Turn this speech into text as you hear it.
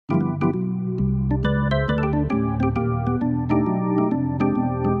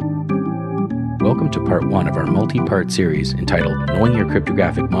welcome to part 1 of our multi-part series entitled Knowing Your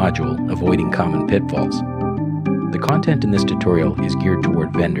Cryptographic Module, Avoiding Common Pitfalls. The content in this tutorial is geared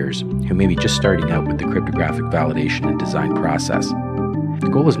toward vendors who may be just starting out with the cryptographic validation and design process. The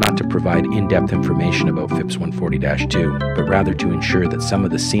goal is not to provide in-depth information about FIPS 140-2, but rather to ensure that some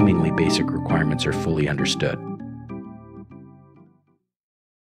of the seemingly basic requirements are fully understood.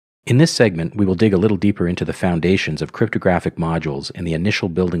 In this segment, we will dig a little deeper into the foundations of cryptographic modules and the initial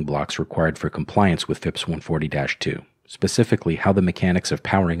building blocks required for compliance with FIPS 140-2, specifically how the mechanics of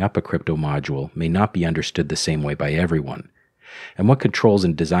powering up a crypto module may not be understood the same way by everyone, and what controls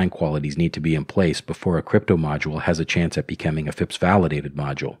and design qualities need to be in place before a crypto module has a chance at becoming a FIPS validated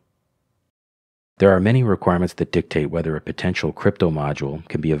module. There are many requirements that dictate whether a potential crypto module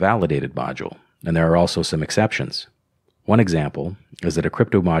can be a validated module, and there are also some exceptions. One example is that a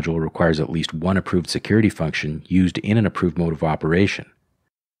crypto module requires at least one approved security function used in an approved mode of operation.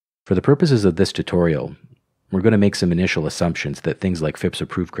 For the purposes of this tutorial, we're going to make some initial assumptions that things like FIPS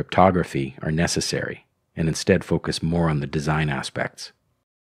approved cryptography are necessary, and instead focus more on the design aspects.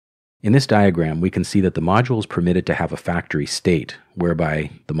 In this diagram, we can see that the module is permitted to have a factory state,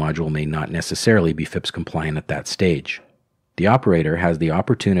 whereby the module may not necessarily be FIPS compliant at that stage. The operator has the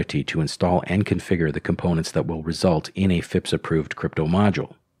opportunity to install and configure the components that will result in a FIPS-approved crypto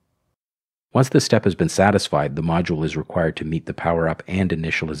module. Once this step has been satisfied, the module is required to meet the power-up and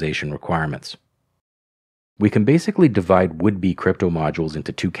initialization requirements. We can basically divide would-be crypto modules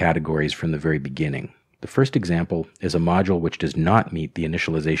into two categories from the very beginning. The first example is a module which does not meet the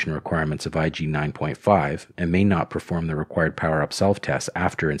initialization requirements of IG 9.5 and may not perform the required power-up self-tests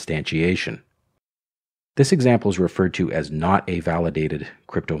after instantiation. This example is referred to as not a validated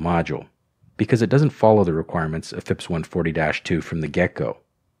crypto module because it doesn't follow the requirements of FIPS 140-2 from the get-go.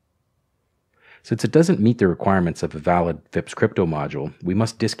 Since it doesn't meet the requirements of a valid FIPS crypto module, we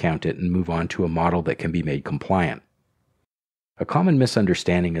must discount it and move on to a model that can be made compliant. A common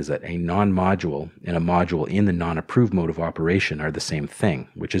misunderstanding is that a non-module and a module in the non-approved mode of operation are the same thing,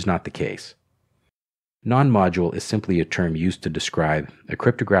 which is not the case. Non-module is simply a term used to describe a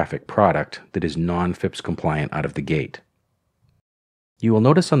cryptographic product that is non-FIPS compliant out of the gate. You will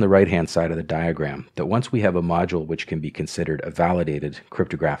notice on the right-hand side of the diagram that once we have a module which can be considered a validated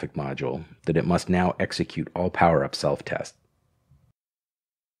cryptographic module, that it must now execute all power-up self-tests.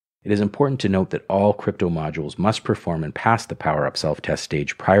 It is important to note that all crypto modules must perform and pass the power-up self-test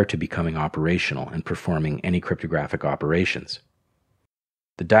stage prior to becoming operational and performing any cryptographic operations.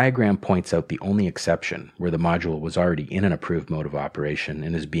 The diagram points out the only exception where the module was already in an approved mode of operation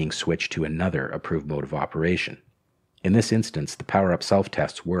and is being switched to another approved mode of operation. In this instance, the power-up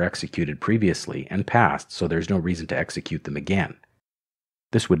self-tests were executed previously and passed, so there's no reason to execute them again.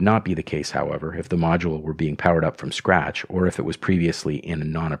 This would not be the case, however, if the module were being powered up from scratch or if it was previously in a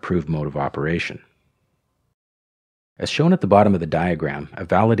non-approved mode of operation. As shown at the bottom of the diagram, a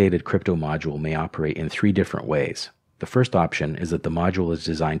validated crypto module may operate in three different ways. The first option is that the module is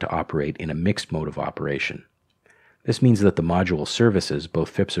designed to operate in a mixed mode of operation. This means that the module services, both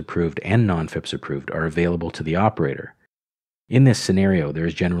FIPS approved and non-FIPS approved, are available to the operator. In this scenario, there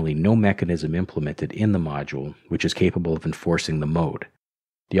is generally no mechanism implemented in the module which is capable of enforcing the mode.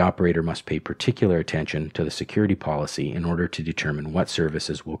 The operator must pay particular attention to the security policy in order to determine what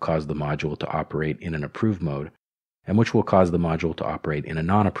services will cause the module to operate in an approved mode and which will cause the module to operate in a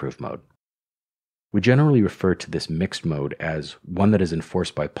non-approved mode. We generally refer to this mixed mode as one that is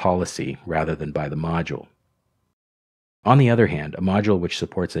enforced by policy rather than by the module. On the other hand, a module which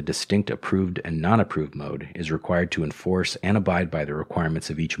supports a distinct approved and non-approved mode is required to enforce and abide by the requirements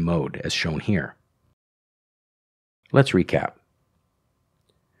of each mode, as shown here. Let's recap.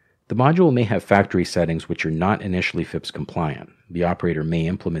 The module may have factory settings which are not initially FIPS compliant. The operator may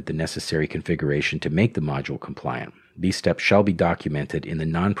implement the necessary configuration to make the module compliant. These steps shall be documented in the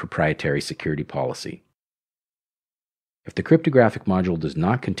non-proprietary security policy. If the cryptographic module does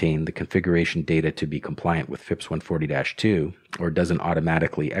not contain the configuration data to be compliant with FIPS 140-2 or doesn't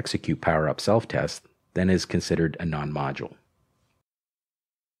automatically execute power-up self-tests, then is considered a non-module.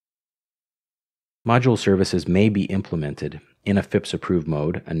 Module services may be implemented in a FIPS-approved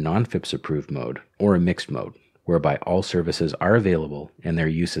mode, a non-FIPS-approved mode, or a mixed mode, whereby all services are available and their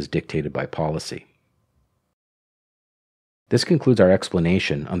use is dictated by policy. This concludes our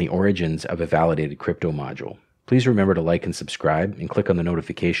explanation on the origins of a validated crypto module. Please remember to like and subscribe and click on the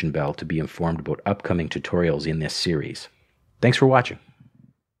notification bell to be informed about upcoming tutorials in this series. Thanks for watching.